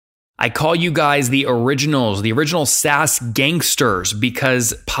I call you guys the originals, the original SaaS gangsters,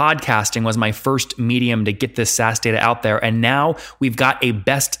 because podcasting was my first medium to get this SaaS data out there. And now we've got a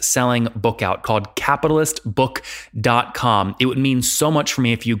best-selling book out called capitalistbook.com. It would mean so much for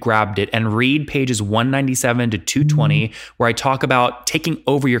me if you grabbed it and read pages 197 to 220, where I talk about taking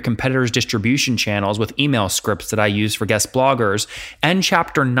over your competitors' distribution channels with email scripts that I use for guest bloggers, and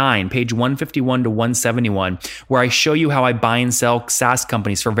chapter 9, page 151 to 171, where I show you how I buy and sell SaaS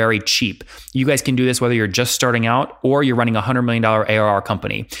companies for very cheap. You guys can do this whether you're just starting out or you're running a $100 million ARR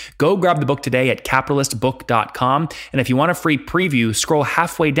company. Go grab the book today at capitalistbook.com. And if you want a free preview, scroll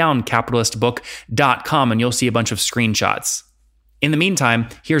halfway down capitalistbook.com and you'll see a bunch of screenshots. In the meantime,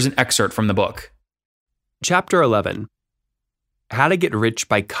 here's an excerpt from the book. Chapter 11. How to get rich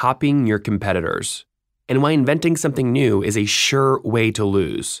by copying your competitors, and why inventing something new is a sure way to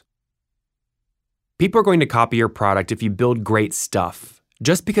lose. People are going to copy your product if you build great stuff.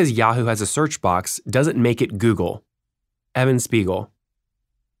 Just because Yahoo has a search box doesn't make it Google. Evan Spiegel.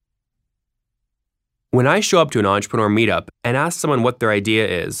 When I show up to an entrepreneur meetup and ask someone what their idea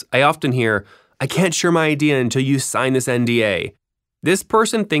is, I often hear, "I can't share my idea until you sign this NDA." This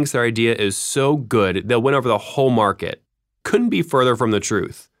person thinks their idea is so good they'll win over the whole market. Couldn't be further from the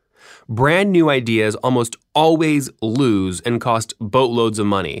truth. Brand new ideas almost always lose and cost boatloads of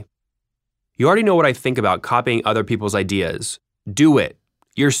money. You already know what I think about copying other people's ideas. Do it.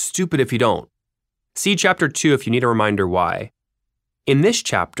 You're stupid if you don't. See chapter 2 if you need a reminder why. In this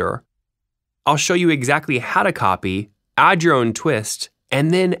chapter, I'll show you exactly how to copy, add your own twist,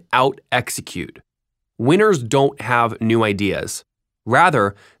 and then out-execute. Winners don't have new ideas.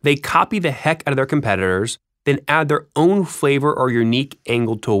 Rather, they copy the heck out of their competitors, then add their own flavor or unique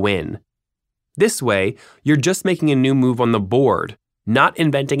angle to win. This way, you're just making a new move on the board, not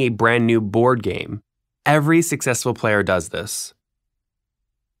inventing a brand new board game. Every successful player does this.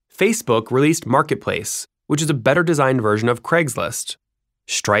 Facebook released Marketplace, which is a better designed version of Craigslist.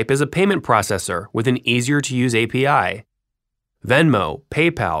 Stripe is a payment processor with an easier-to-use API. Venmo,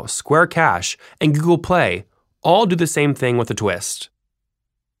 PayPal, Square Cash, and Google Play all do the same thing with a twist.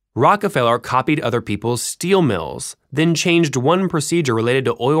 Rockefeller copied other people's steel mills, then changed one procedure related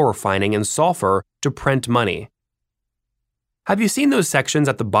to oil refining and sulfur to print money. Have you seen those sections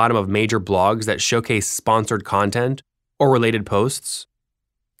at the bottom of major blogs that showcase sponsored content or related posts?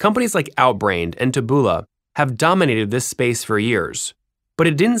 Companies like Outbrain and Taboola have dominated this space for years, but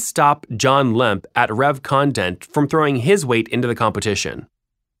it didn't stop John Lemp at Rev Content from throwing his weight into the competition.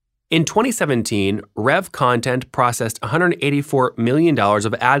 In 2017, Rev Content processed $184 million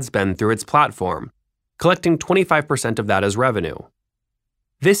of ad spend through its platform, collecting 25% of that as revenue.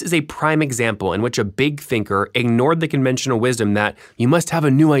 This is a prime example in which a big thinker ignored the conventional wisdom that you must have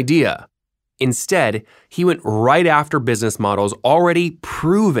a new idea. Instead, he went right after business models already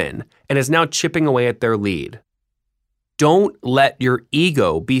proven and is now chipping away at their lead. Don't let your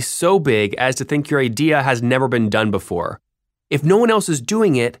ego be so big as to think your idea has never been done before. If no one else is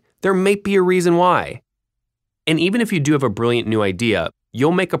doing it, there may be a reason why. And even if you do have a brilliant new idea,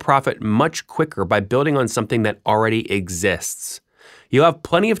 you'll make a profit much quicker by building on something that already exists. You'll have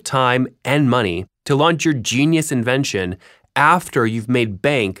plenty of time and money to launch your genius invention after you've made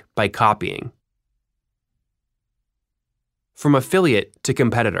bank by copying. From affiliate to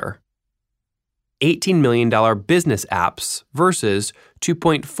competitor. $18 million business apps versus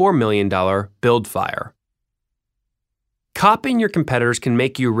 $2.4 million Buildfire. Copying your competitors can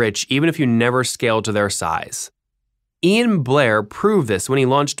make you rich even if you never scale to their size. Ian Blair proved this when he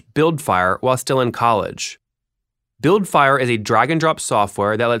launched Buildfire while still in college. Buildfire is a drag-and-drop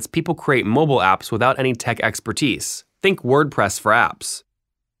software that lets people create mobile apps without any tech expertise. Think WordPress for apps.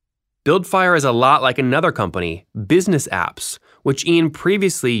 Buildfire is a lot like another company, Business Apps, which Ian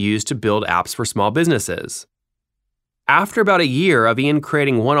previously used to build apps for small businesses. After about a year of Ian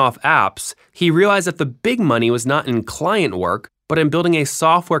creating one-off apps, he realized that the big money was not in client work, but in building a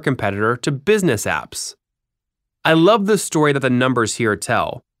software competitor to business apps. I love the story that the numbers here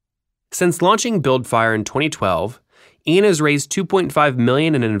tell. Since launching Buildfire in 2012, Ian has raised $2.5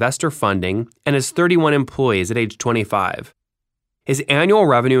 million in investor funding and has 31 employees at age 25. His annual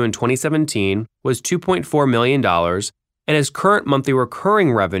revenue in 2017 was $2.4 million, and his current monthly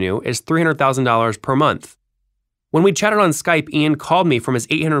recurring revenue is $300,000 per month. When we chatted on Skype, Ian called me from his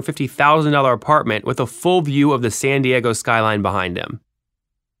 $850,000 apartment with a full view of the San Diego skyline behind him.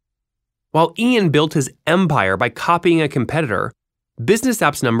 While Ian built his empire by copying a competitor, Business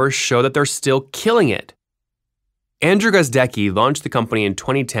Apps numbers show that they're still killing it. Andrew Guzdecki launched the company in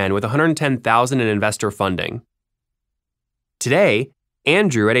 2010 with $110,000 in investor funding. Today,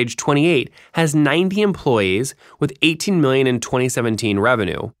 Andrew, at age 28, has 90 employees with $18 million in 2017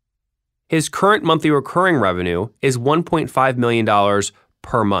 revenue. His current monthly recurring revenue is $1.5 million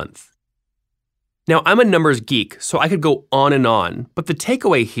per month. Now, I'm a numbers geek, so I could go on, but the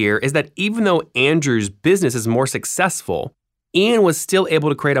takeaway here is that even though Andrew's business is more successful, Ian was still able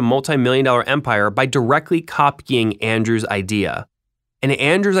to create a multi-million-dollar empire by directly copying Andrew's idea. And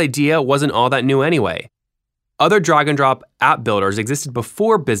Andrew's idea wasn't all that new anyway. Other drag-and-drop app builders existed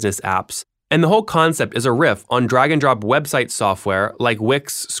before business apps, and the whole concept is a riff on drag-and-drop website software like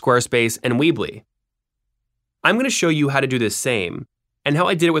Wix, Squarespace, and Weebly. I'm going to show you how to do the same, and how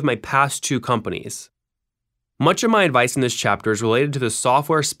I did it with my past 2 companies. Much of my advice in this chapter is related to the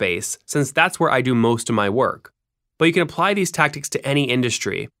software space, since that's where I do most of my work. But you can apply these tactics to any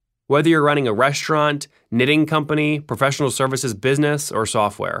industry, whether you're running a restaurant, knitting company, professional services business, or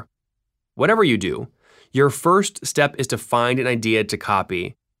software. Whatever you do, your first step is to find an idea to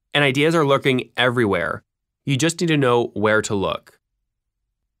copy. And ideas are lurking everywhere. You just need to know where to look.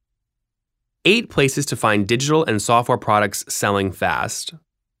 8 places to find digital and software products selling fast.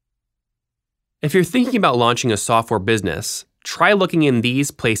 If you're thinking about launching a software business, try looking in these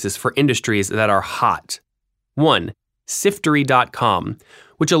places for industries that are hot. 1. Siftery.com,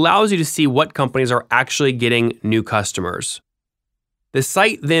 which allows you to see what companies are actually getting new customers. The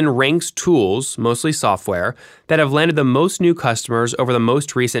site then ranks tools, mostly software, that have landed the most new customers over the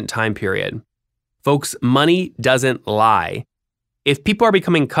most recent time period. Folks, money doesn't lie. If people are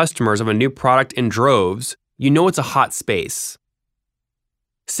becoming customers of a new product in droves, you know it's a hot space.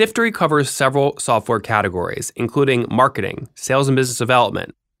 Siftery covers several software categories, including marketing, sales and business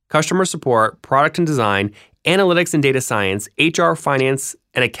development, customer support, product and design, analytics and data science, HR, finance,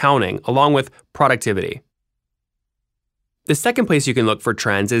 and accounting, along with productivity. The second place you can look for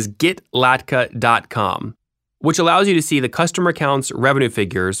trends is getlatka.com, which allows you to see the customer counts, revenue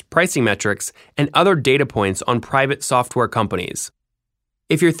figures, pricing metrics, and other data points on private software companies.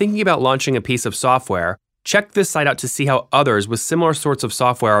 If you're thinking about launching a piece of software, check this site out to see how others with similar sorts of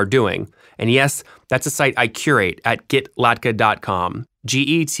software are doing. And yes, that's a site I curate at getlatka.com,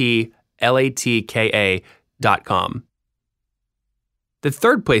 getlatka.com. The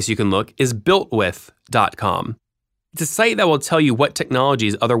third place you can look is builtwith.com. It's a site that will tell you what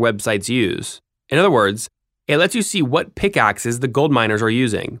technologies other websites use. In other words, it lets you see what pickaxes the gold miners are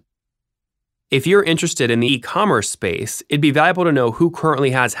using. If you're interested in the e-commerce space, it'd be valuable to know who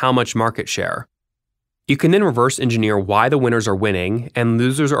currently has how much market share. You can then reverse engineer why the winners are winning and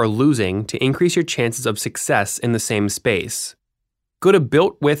losers are losing to increase your chances of success in the same space. Go to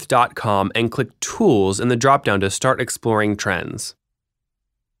builtwith.com and click Tools in the dropdown to start exploring trends.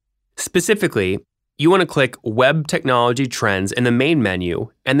 Specifically, you want to click Web Technology Trends in the main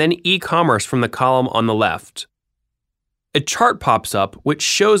menu and then E-commerce from the column on the left. A chart pops up which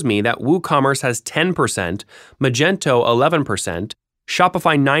shows me that WooCommerce has 10%, Magento 11%,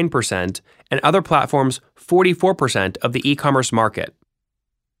 Shopify 9%, and other platforms 44% of the e-commerce market.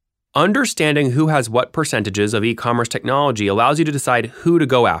 Understanding who has what percentages of e-commerce technology allows you to decide who to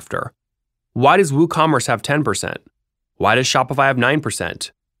go after. Why does WooCommerce have 10%? Why does Shopify have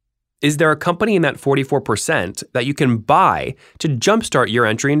 9%? Is there a company in that 44% that you can buy to jumpstart your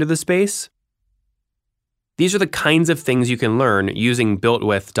entry into the space? These are the kinds of things you can learn using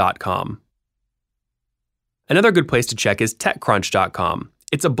builtwith.com. Another good place to check is TechCrunch.com.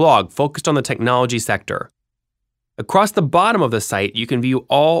 It's a blog focused on the technology sector. Across the bottom of the site, you can view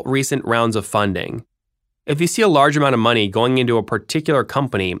all recent rounds of funding. If you see a large amount of money going into a particular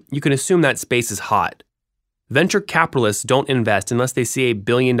company, you can assume that space is hot. Venture capitalists don't invest unless they see a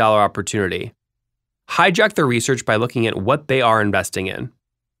billion-dollar opportunity. Hijack the research by looking at what they are investing in.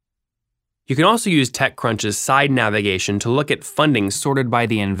 You can also use TechCrunch's side navigation to look at funding sorted by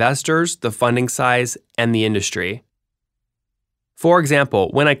the investors, the funding size, and the industry. For example,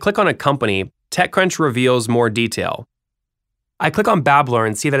 when I click on a company, TechCrunch reveals more detail. I click on Babbler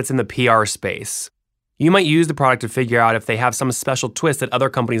and see that it's in the PR space. You might use the product to figure out if they have some special twist that other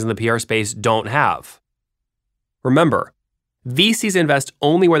companies in the PR space don't have. Remember, VCs invest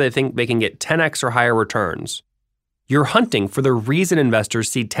only where they think they can get 10x or higher returns. You're hunting for the reason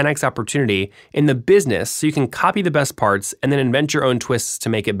investors see 10x opportunity in the business so you can copy the best parts and then invent your own twists to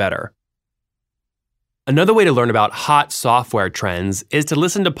make it better. Another way to learn about hot software trends is to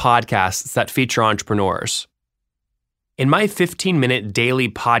listen to podcasts that feature entrepreneurs. In my 15-minute daily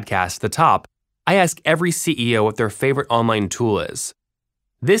podcast, The Top, I ask every CEO what their favorite online tool is.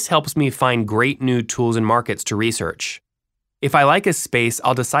 This helps me find great new tools and markets to research. If I like a space,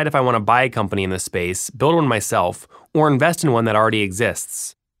 I'll decide if I want to buy a company in the space, build one myself, or invest in one that already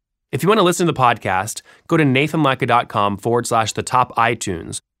exists. If you want to listen to the podcast, go to nathanlatka.com/the top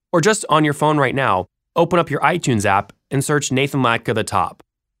iTunes, or just on your phone right now, open up your iTunes app and search Nathan Latka The Top.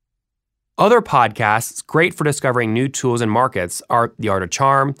 Other podcasts great for discovering new tools and markets are The Art of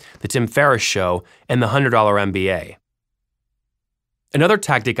Charm, The Tim Ferriss Show, and The $100 MBA. Another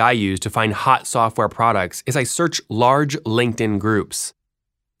tactic I use to find hot software products is I search large LinkedIn groups.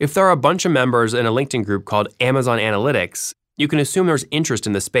 If there are a bunch of members in a LinkedIn group called Amazon Analytics, you can assume there's interest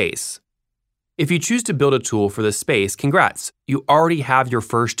in the space. If you choose to build a tool for this space, congrats, you already have your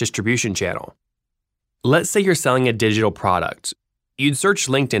first distribution channel. Let's say you're selling a digital product. You'd search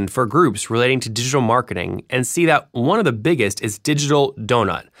LinkedIn for groups relating to digital marketing and see that one of the biggest is Digital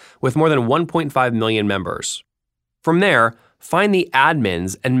Donut, with more than 1.5 million members. From there, find the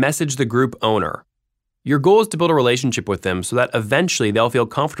admins and message the group owner. Your goal is to build a relationship with them so that eventually they'll feel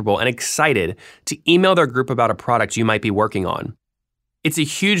comfortable and excited to email their group about a product you might be working on. It's a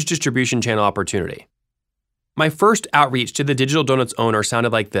huge distribution channel opportunity. My first outreach to the Digital Donut's owner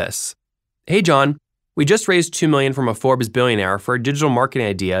sounded like this. Hey, John. We just raised $2 million from a Forbes billionaire for a digital marketing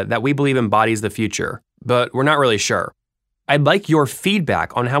idea that we believe embodies the future, but we're not really sure. I'd like your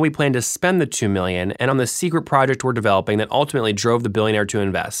feedback on how we plan to spend the $2 million and on the secret project we're developing that ultimately drove the billionaire to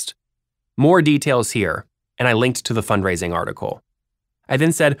invest. More details here, and I linked to the fundraising article. I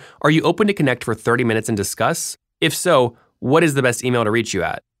then said, are you open to connect for 30 minutes and discuss? If so, what is the best email to reach you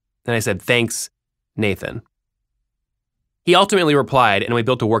at? And I said, thanks, Nathan. He ultimately replied, and we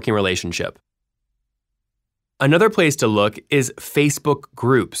built a working relationship. Another place to look is Facebook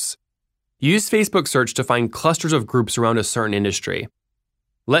groups. Use Facebook search to find clusters of groups around a certain industry.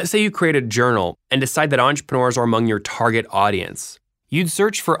 Let's say you create a journal and decide that entrepreneurs are among your target audience. You'd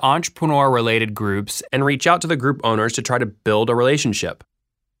search for entrepreneur-related groups and reach out to the group owners to try to build a relationship.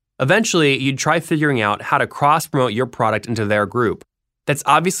 Eventually, you'd try figuring out how to cross-promote your product into their group. That's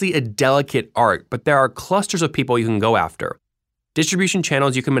obviously a delicate art, but there are clusters of people you can go after. Distribution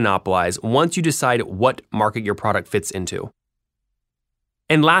channels you can monopolize once you decide what market your product fits into.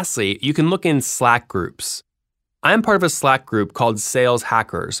 And lastly, you can look in Slack groups. I'm part of a Slack group called Sales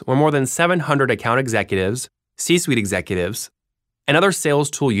Hackers, where more than 700 account executives, C-suite executives, and other sales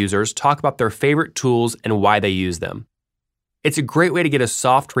tool users talk about their favorite tools and why they use them. It's a great way to get a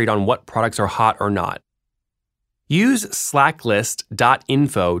soft read on what products are hot or not. Use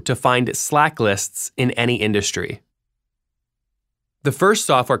slacklist.info to find Slack lists in any industry. The first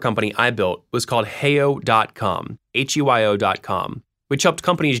software company I built was called Heyo.com, Heyo.com, which helped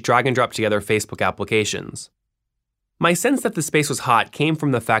companies drag and drop together Facebook applications. My sense that the space was hot came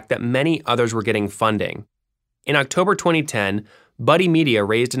from the fact that many others were getting funding. In October 2010, Buddy Media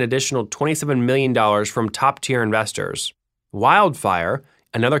raised an additional $27 million from top-tier investors. Wildfire,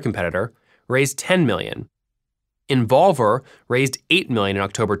 another competitor, raised $10 million. Involver raised $8 million in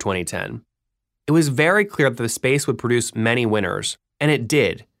October 2010. It was very clear that the space would produce many winners. And it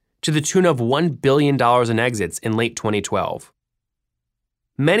did, to the tune of $1 billion in exits in late 2012.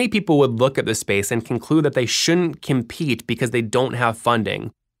 Many people would look at the space and conclude that they shouldn't compete because they don't have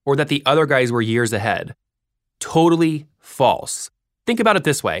funding, or that the other guys were years ahead. Totally false. Think about it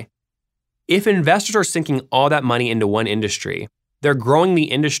this way. If investors are sinking all that money into one industry, they're growing the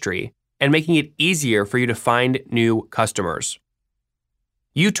industry and making it easier for you to find new customers.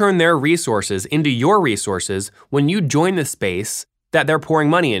 You turn their resources into your resources when you join the space that they're pouring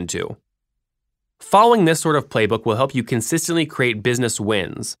money into. Following this sort of playbook will help you consistently create business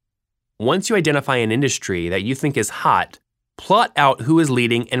wins. Once you identify an industry that you think is hot, plot out who is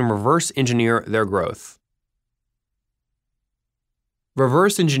leading and reverse engineer their growth.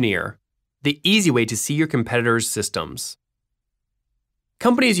 Reverse engineer, the easy way to see your competitors' systems.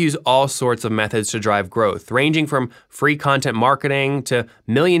 Companies use all sorts of methods to drive growth, ranging from free content marketing to $1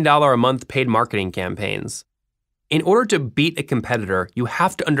 million a month paid marketing campaigns. In order to beat a competitor, you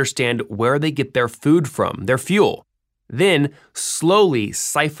have to understand where they get their food from, their fuel. Then slowly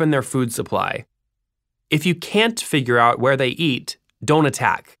siphon their food supply. If you can't figure out where they eat, don't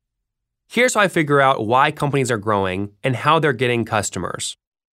attack. Here's how I figure out why companies are growing and how they're getting customers.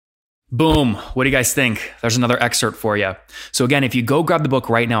 Boom. What do you guys think? There's another excerpt for you. So again, if you go grab the book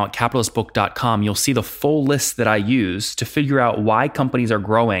right now at capitalistbook.com, you'll see the full list that I use to figure out why companies are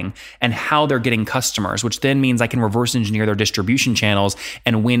growing and how they're getting customers, which then means I can reverse engineer their distribution channels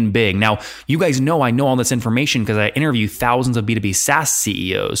and win big. Now, you guys know I know all this information because I interview thousands of B2B SaaS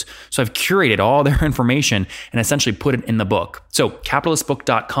CEOs. So I've curated all their information and essentially put it in the book. So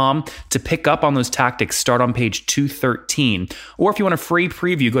capitalistbook.com to pick up on those tactics, start on page 213. Or if you want a free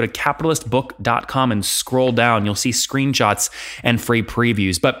preview, go to capitalistbook.com capitalistbook.com and scroll down. You'll see screenshots and free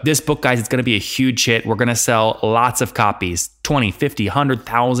previews. But this book, guys, it's going to be a huge hit. We're going to sell lots of copies, 20, 50,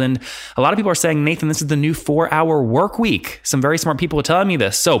 100,000. A lot of people are saying, Nathan, this is the new 4-hour work week. Some very smart people are telling me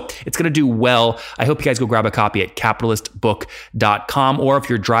this. So it's going to do well. I hope you guys go grab a copy at capitalistbook.com. Or if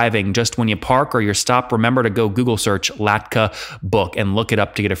you're driving, just when you park or you stop, remember to go Google search Latka book and look it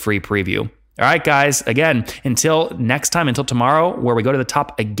up to get a free preview. All right, guys, again, until next time, until tomorrow, where we go to the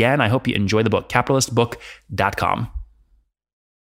top again, I hope you enjoy the book, capitalistbook.com.